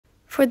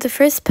For the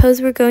first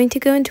pose, we're going to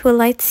go into a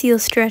light seal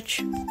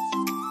stretch.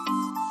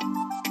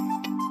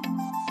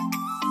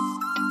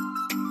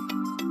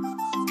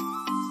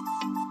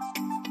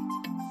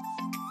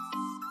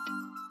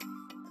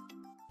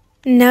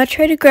 Now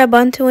try to grab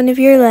onto one of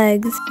your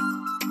legs.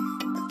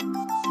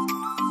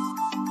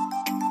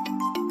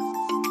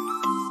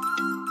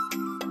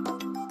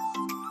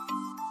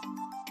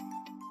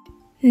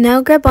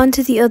 Now grab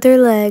onto the other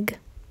leg.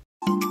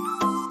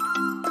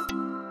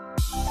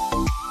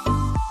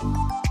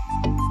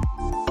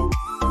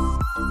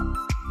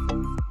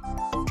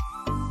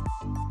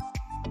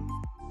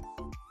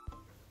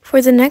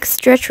 For the next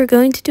stretch, we're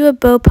going to do a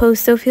bow pose,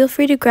 so feel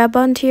free to grab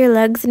onto your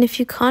legs, and if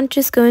you can't,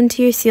 just go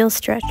into your seal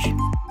stretch.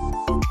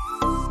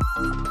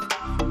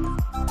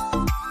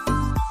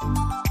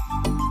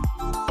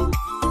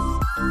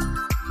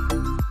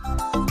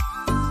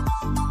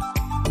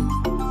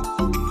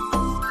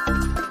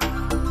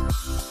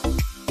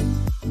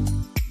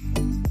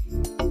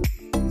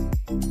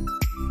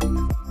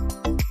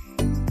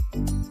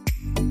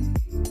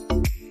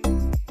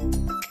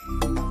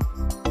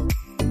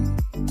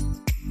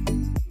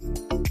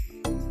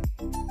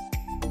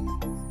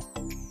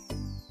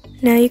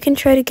 Now you can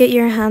try to get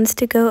your hands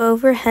to go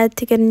overhead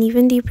to get an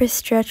even deeper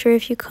stretch, or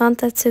if you can't,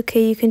 that's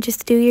okay, you can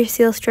just do your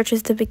seal stretch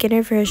as the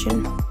beginner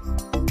version.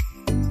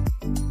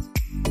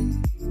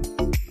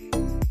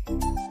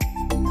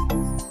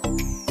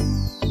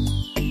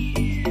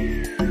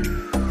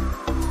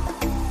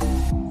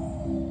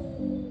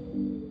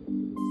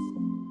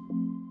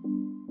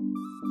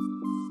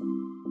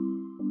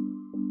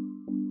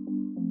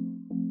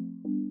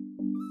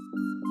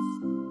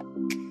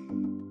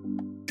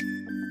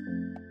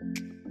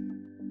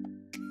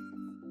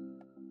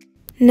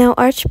 Now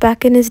arch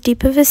back in as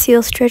deep of a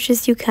seal stretch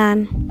as you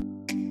can.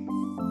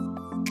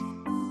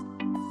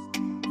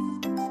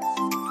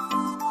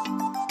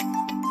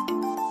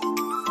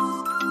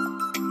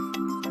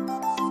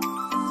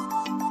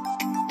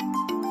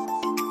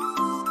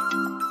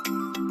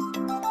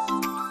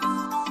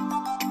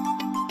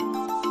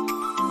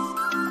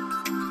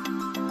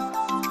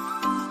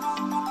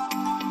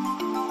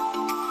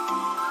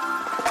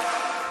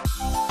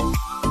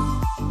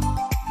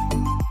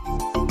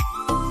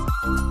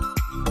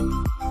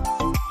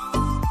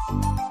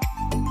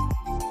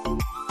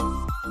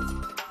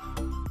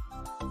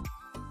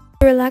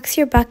 Relax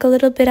your back a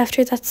little bit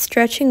after that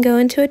stretch and go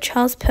into a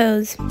child's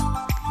pose.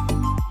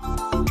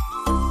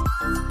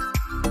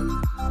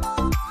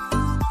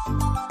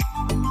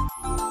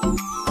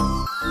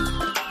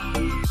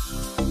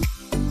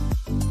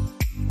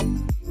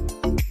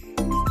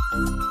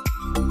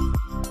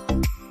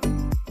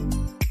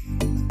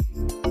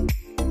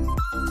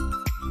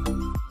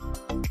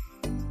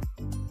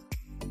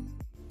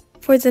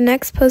 For the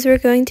next pose, we're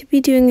going to be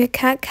doing a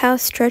cat-cow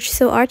stretch,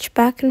 so arch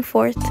back and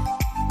forth.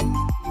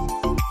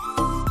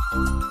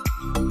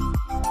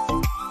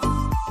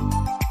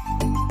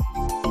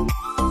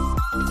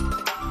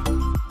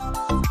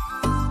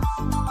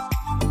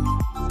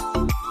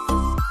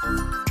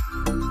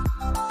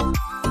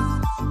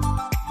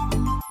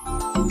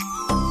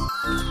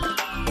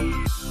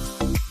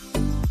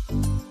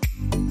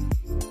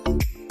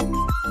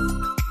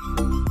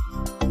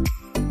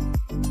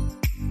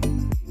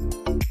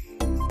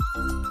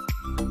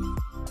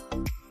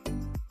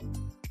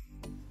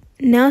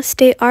 Now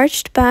stay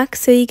arched back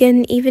so you get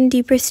an even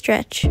deeper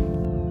stretch.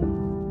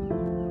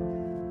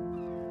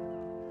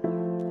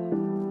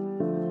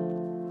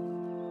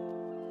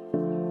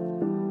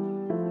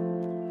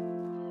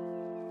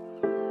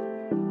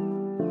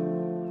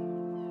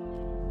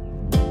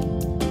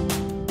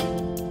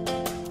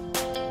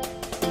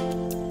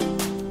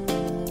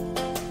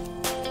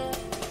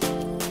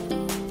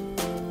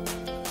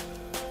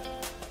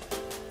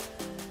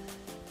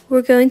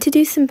 We're going to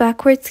do some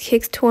backwards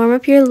kicks to warm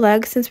up your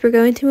legs, since we're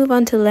going to move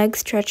on to leg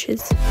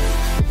stretches.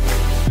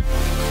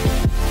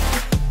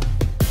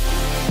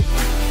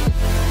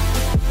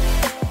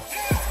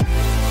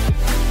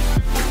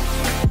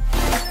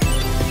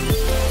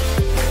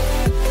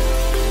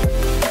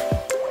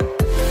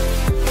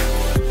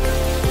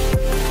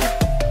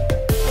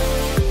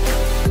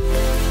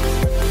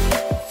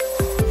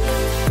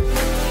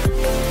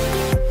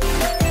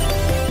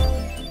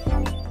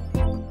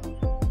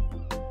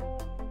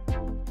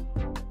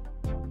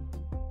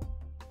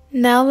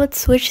 Now let's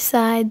switch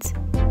sides.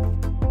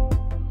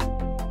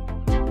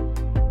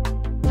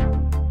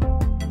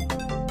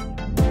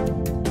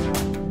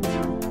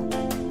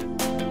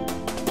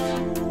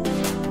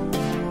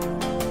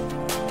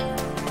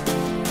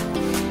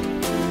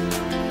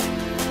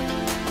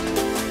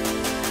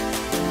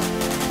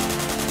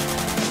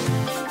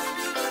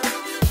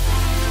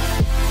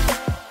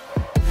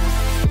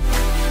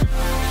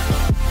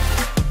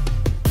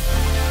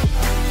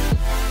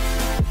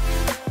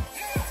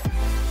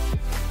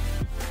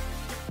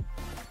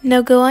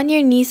 Now go on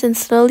your knees and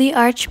slowly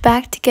arch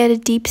back to get a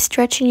deep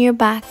stretch in your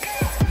back.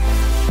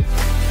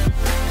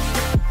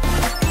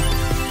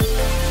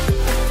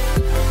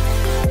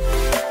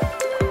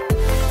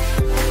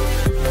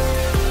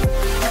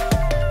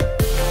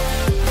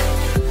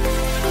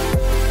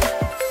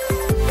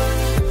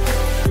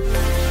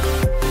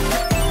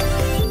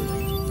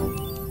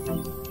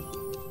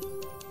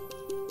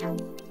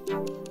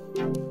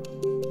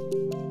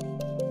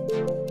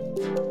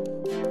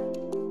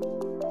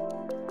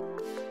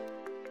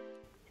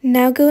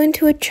 Now go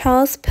into a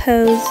child's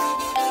pose.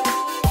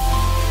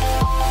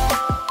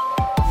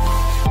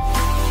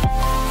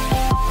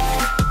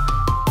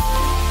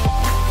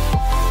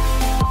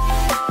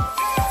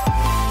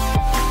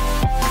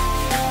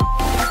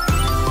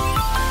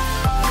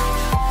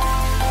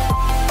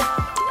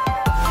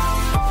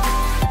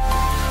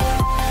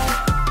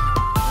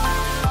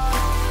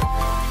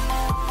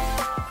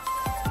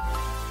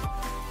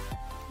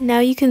 Now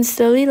you can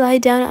slowly lie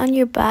down on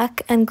your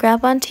back and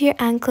grab onto your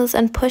ankles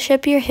and push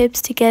up your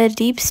hips to get a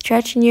deep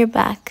stretch in your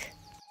back.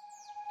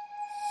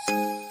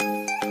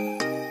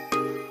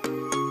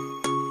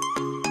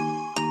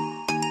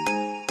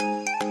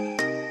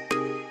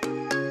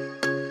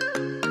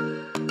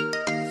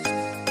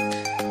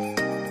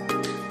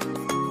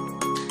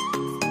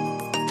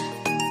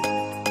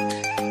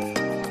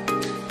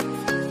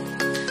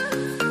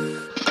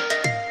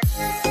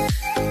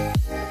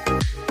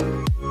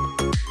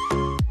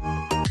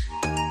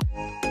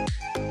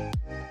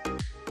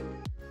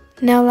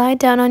 Now lie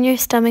down on your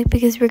stomach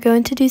because we're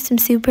going to do some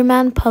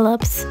Superman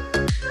pull-ups.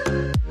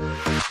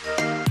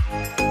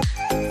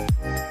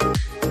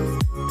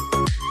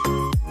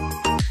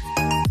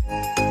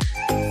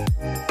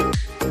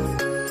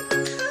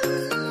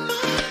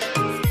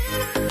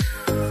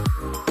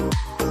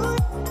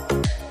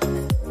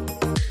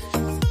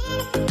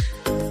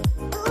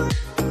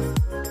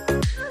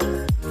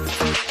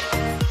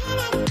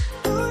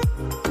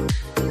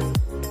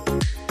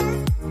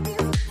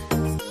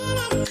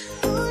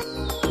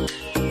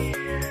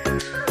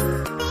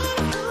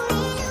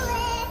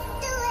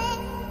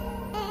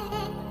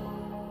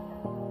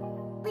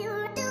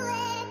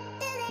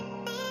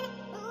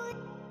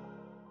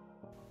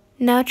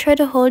 Now try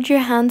to hold your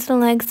hands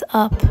and legs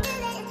up.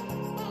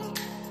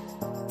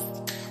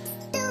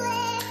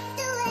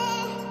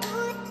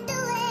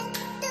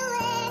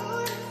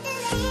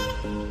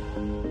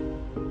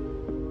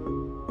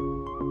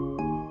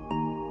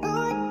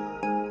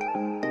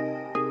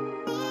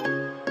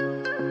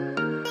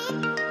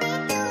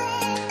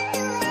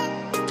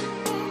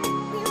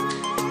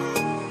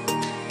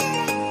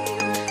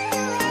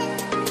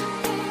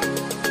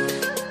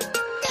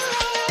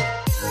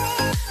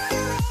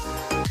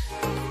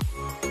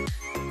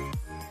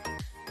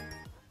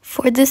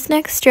 For this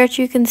next stretch,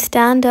 you can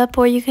stand up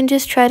or you can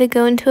just try to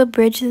go into a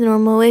bridge the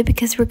normal way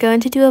because we're going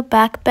to do a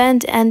back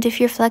bend, and if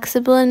you're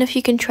flexible enough,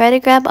 you can try to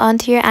grab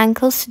onto your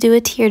ankles to do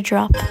a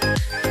teardrop.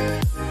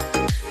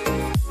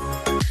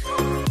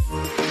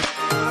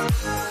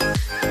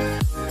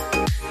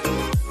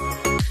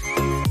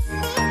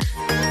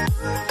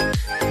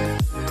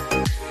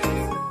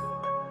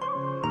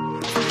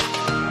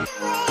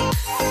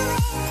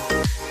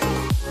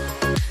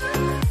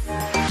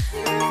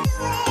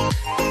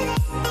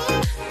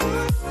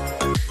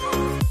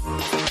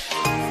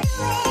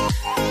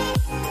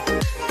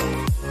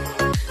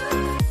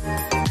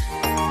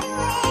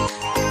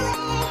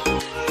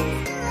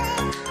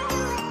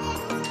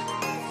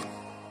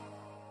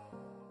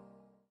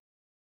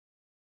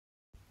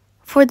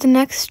 For the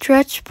next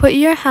stretch, put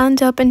your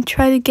hand up and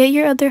try to get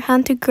your other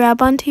hand to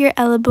grab onto your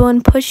elbow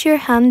and push your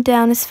hand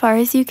down as far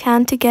as you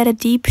can to get a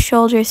deep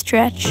shoulder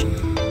stretch.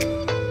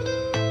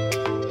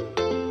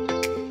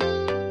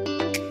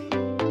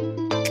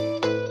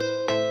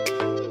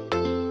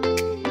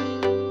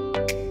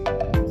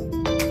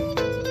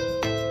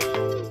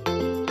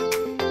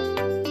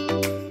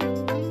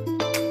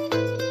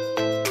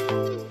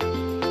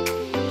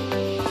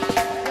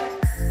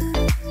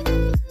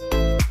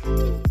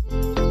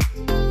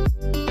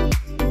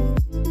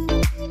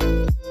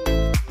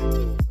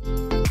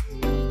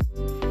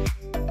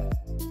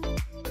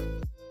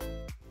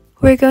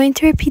 We're going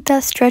to repeat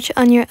that stretch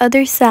on your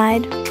other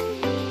side.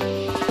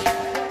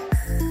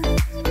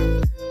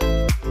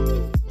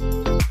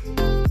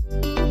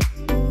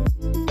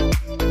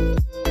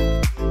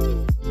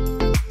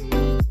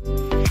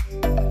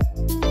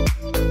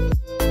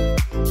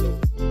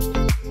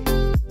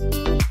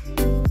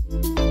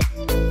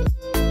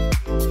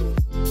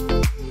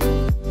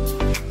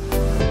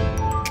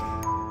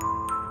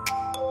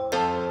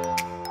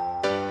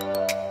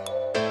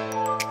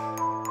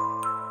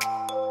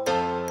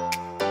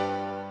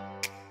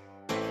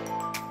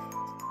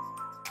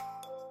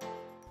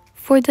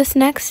 For this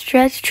next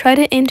stretch, try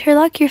to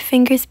interlock your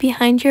fingers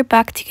behind your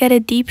back to get a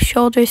deep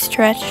shoulder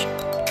stretch.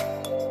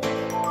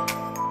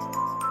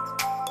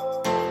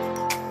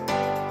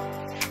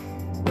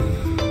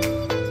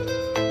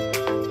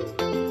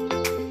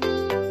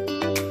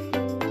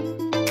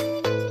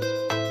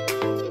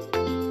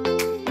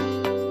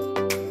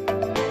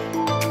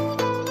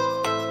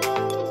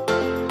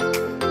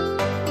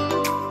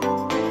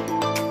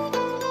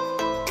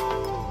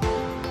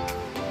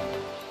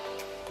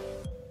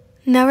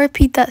 Now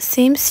repeat that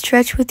same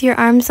stretch with your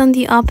arms on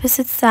the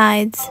opposite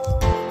sides.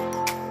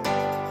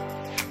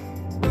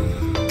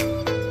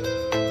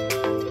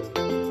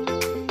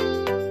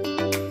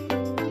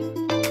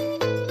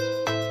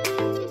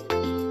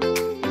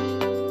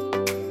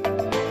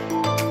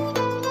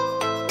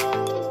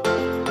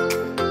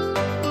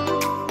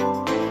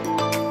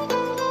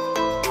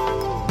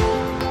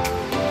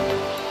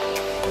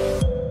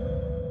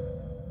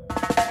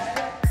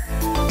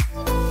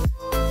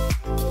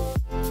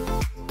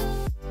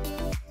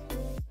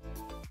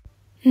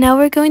 Now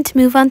we're going to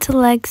move on to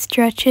leg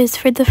stretches.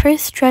 For the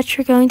first stretch,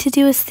 we're going to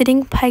do a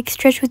sitting pike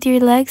stretch with your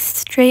legs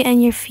straight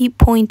and your feet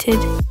pointed.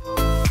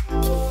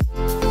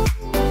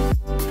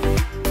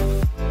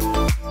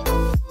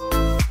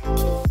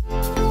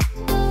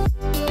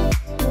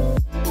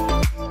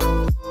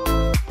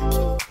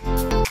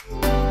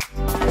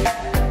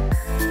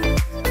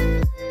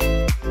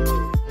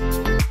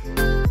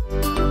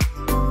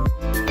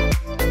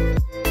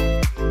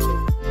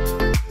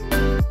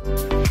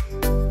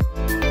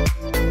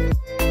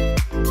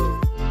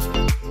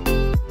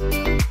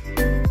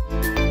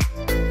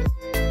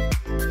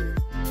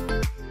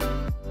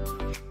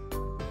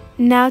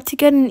 Now to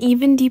get an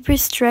even deeper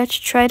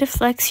stretch, try to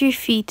flex your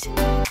feet.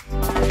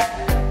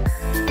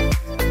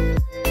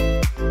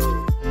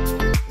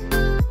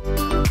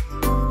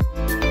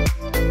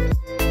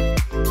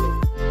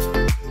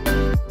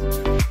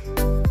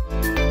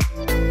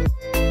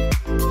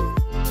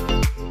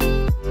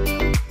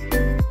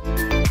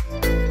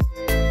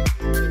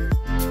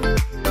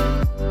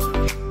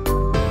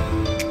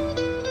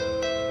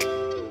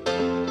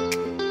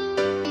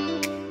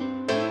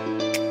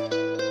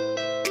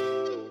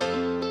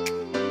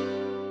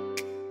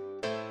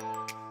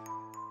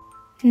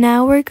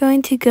 Now we're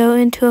going to go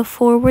into a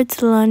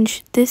forwards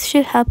lunge. This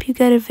should help you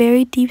get a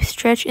very deep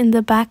stretch in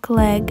the back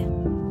leg.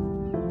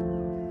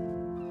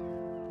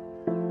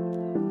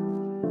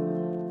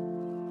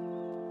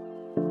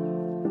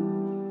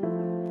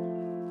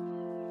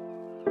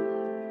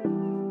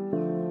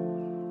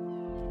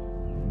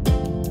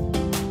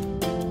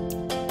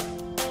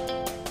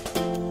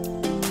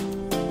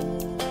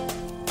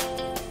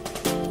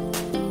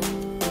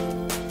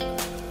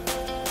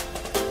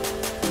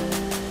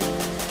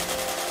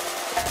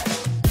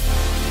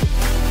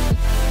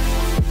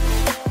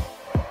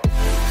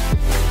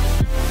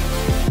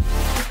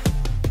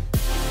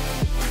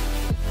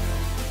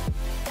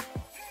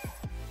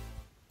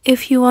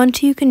 If you want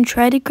to, you can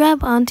try to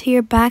grab onto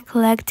your back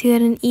leg to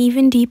get an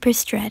even deeper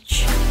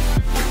stretch.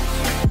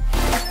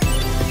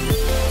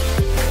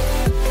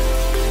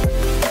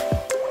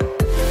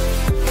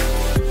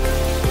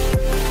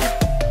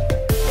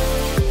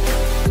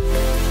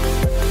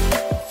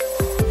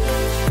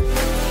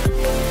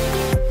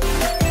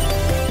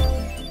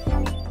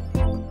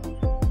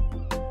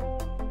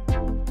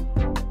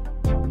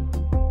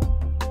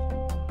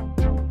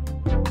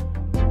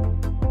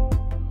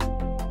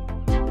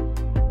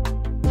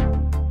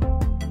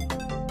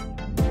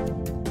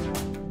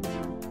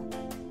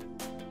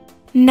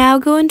 Now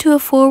go into a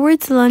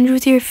forwards lunge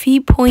with your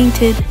feet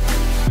pointed.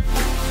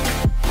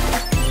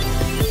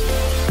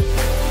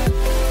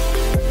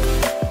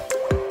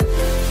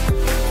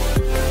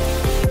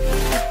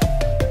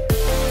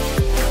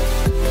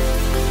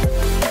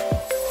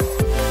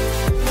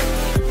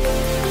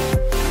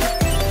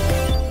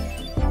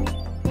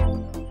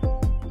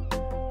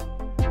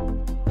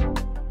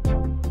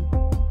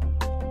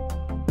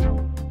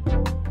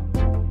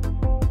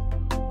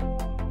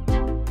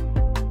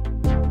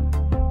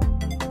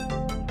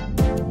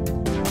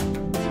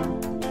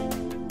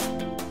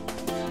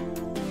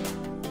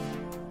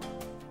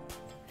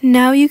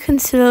 Now you can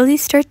slowly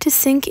start to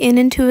sink in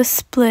into a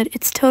split.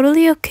 It's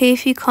totally okay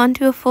if you can't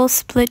do a full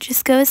split,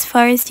 just go as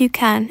far as you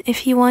can.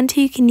 If you want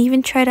to, you can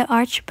even try to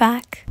arch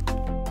back.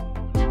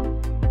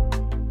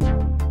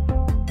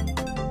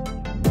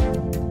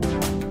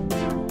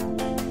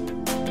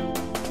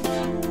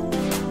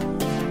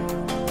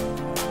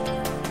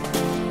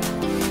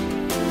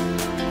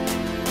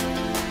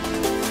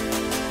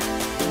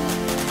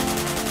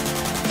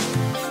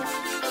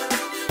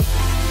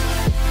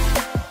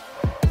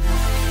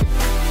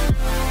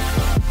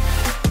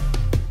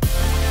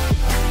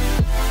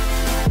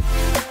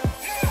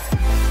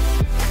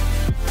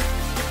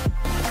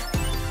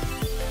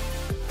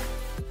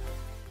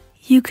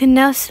 You can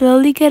now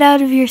slowly get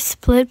out of your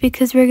split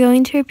because we're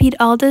going to repeat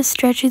all those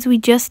stretches we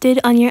just did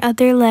on your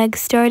other leg,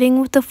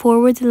 starting with the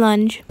forward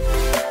lunge.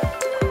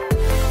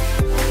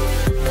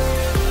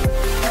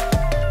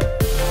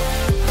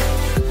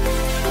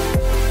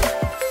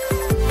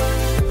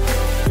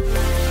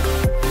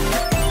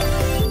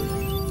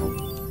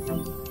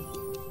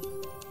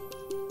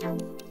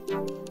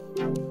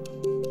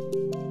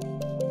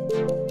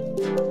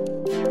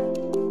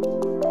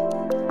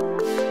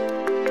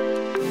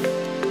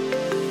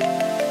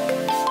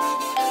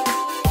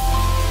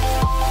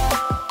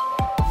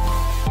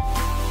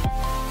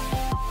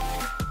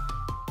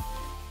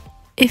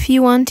 If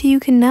you want to, you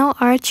can now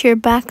arch your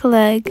back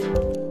leg.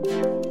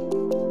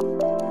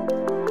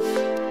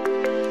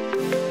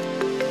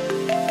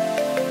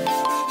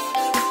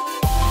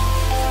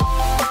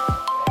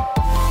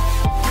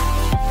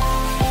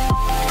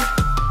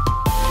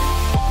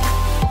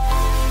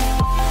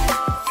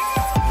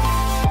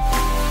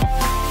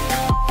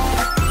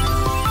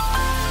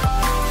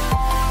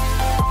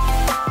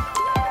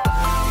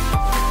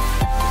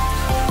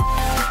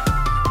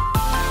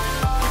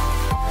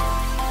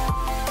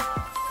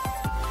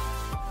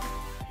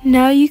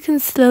 Now you can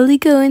slowly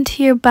go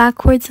into your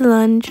backwards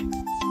lunge.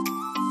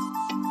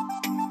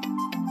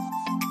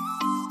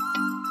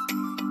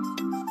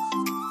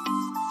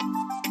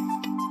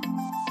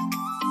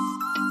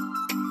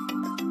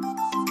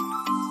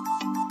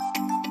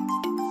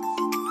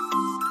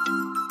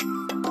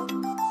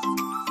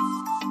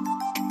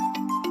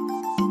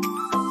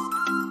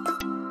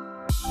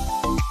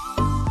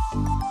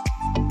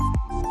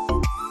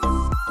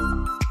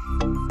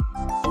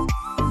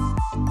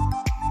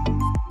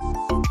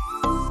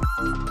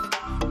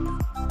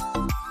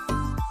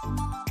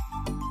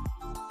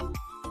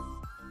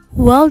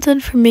 Well done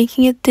for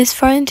making it this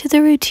far into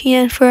the routine,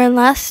 and for our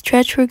last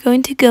stretch we're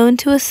going to go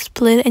into a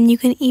split, and you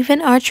can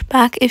even arch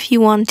back if you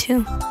want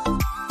to.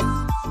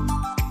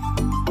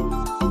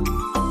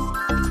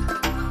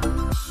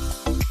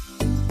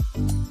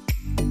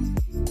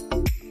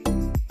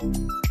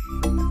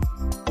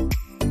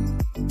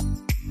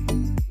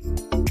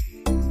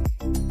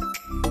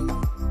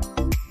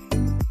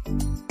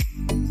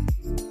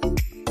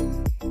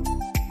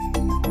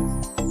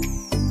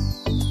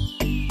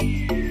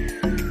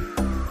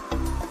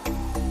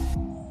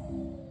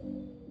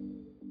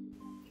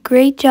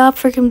 Great job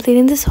for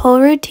completing this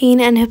whole routine,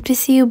 and hope to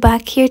see you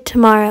back here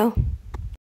tomorrow.